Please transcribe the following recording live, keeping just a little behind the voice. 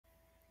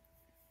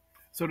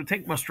So to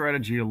take my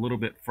strategy a little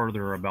bit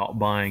further about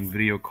buying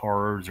video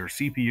cards or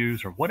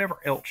CPUs or whatever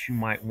else you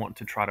might want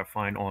to try to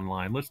find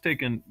online, let's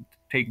take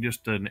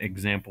just an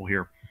example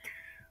here.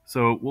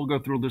 So we'll go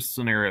through this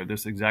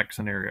exact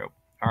scenario.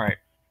 All right.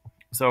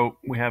 So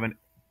we have an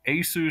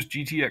Asus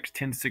GTX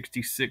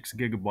 1066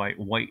 gigabyte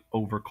white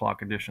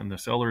overclock edition. The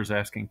seller is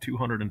asking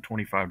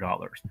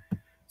 $225.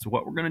 So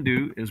what we're going to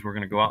do is we're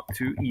going to go out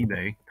to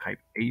eBay, type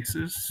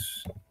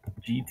Asus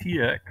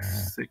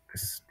GTX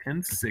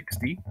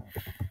 1060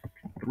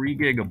 3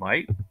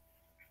 GB.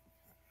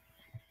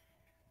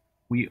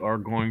 We are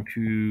going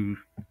to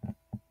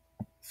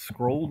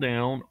scroll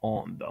down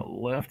on the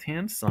left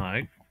hand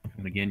side.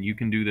 And again, you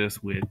can do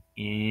this with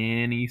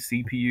any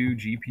CPU,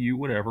 GPU,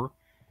 whatever.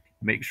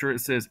 Make sure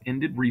it says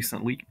ended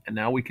recently. And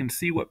now we can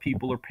see what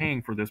people are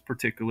paying for this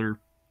particular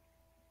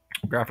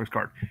graphics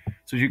card.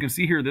 So as you can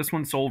see here, this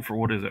one sold for,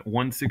 what is it,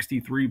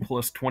 163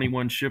 plus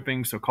 21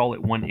 shipping, so call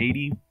it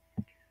 180.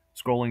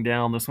 Scrolling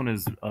down, this one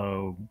is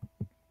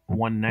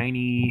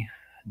 190.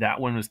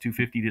 That one was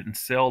 250, didn't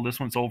sell. This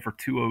one sold for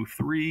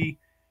 203,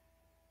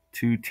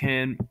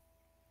 210.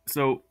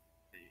 So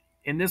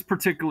in this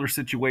particular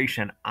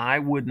situation, I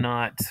would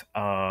not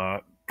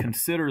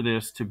consider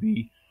this to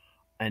be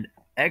an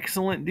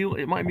excellent deal.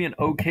 It might be an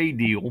okay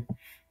deal,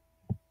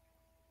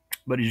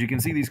 but as you can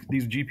see,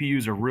 these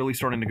GPUs are really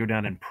starting to go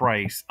down in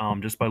price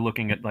just by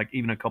looking at like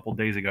even a couple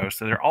days ago.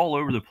 So they're all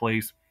over the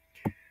place.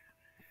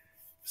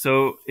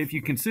 So if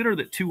you consider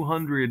that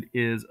 200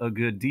 is a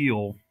good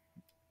deal,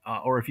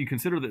 or if you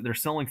consider that they're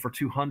selling for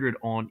 200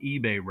 on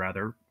eBay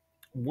rather,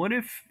 what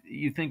if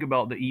you think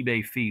about the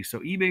eBay fee? So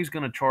eBay is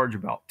going to charge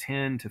about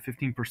 10 to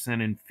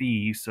 15% in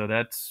fees, so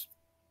that's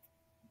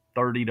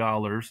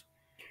 $30.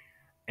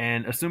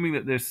 And assuming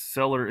that this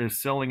seller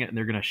is selling it and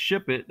they're going to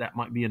ship it, that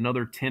might be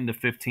another 10 to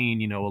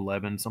 15,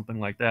 11, something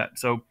like that.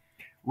 So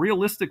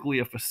realistically,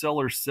 if a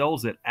seller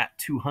sells it at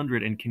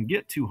 200 and can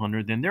get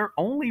 200, then they're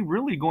only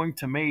really going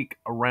to make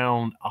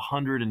around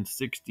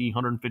 160,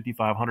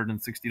 155,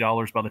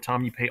 $160 by the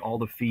time you pay all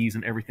the fees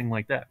and everything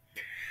like that.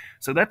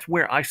 So that's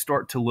where I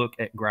start to look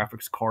at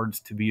graphics cards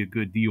to be a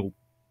good deal.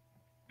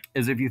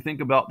 Is if you think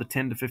about the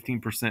 10 to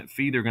 15%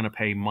 fee they're going to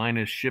pay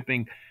minus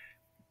shipping.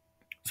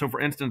 So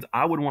for instance,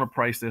 I would want to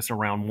price this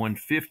around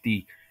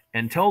 150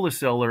 and tell the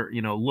seller,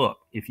 look,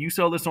 if you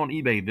sell this on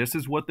eBay, this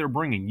is what they're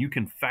bringing. You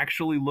can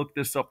factually look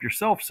this up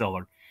yourself,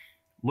 seller.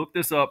 Look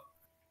this up,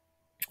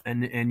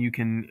 and you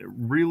can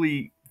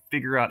really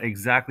figure out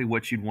exactly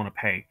what you'd want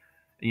to pay.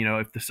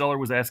 If the seller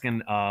was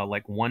asking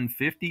like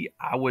 150,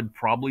 I would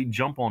probably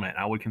jump on it.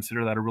 I would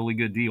consider that a really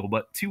good deal.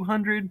 But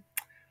 200,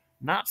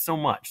 not so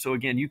much. So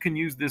again, you can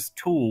use this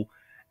tool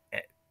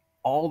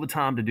all the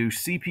time to do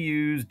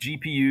CPUs,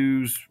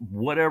 GPUs,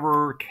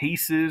 whatever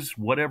cases,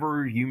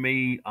 whatever you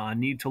may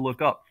need to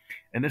look up.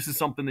 And this is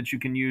something that you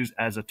can use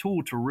as a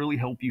tool to really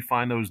help you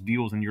find those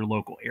deals in your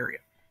local area.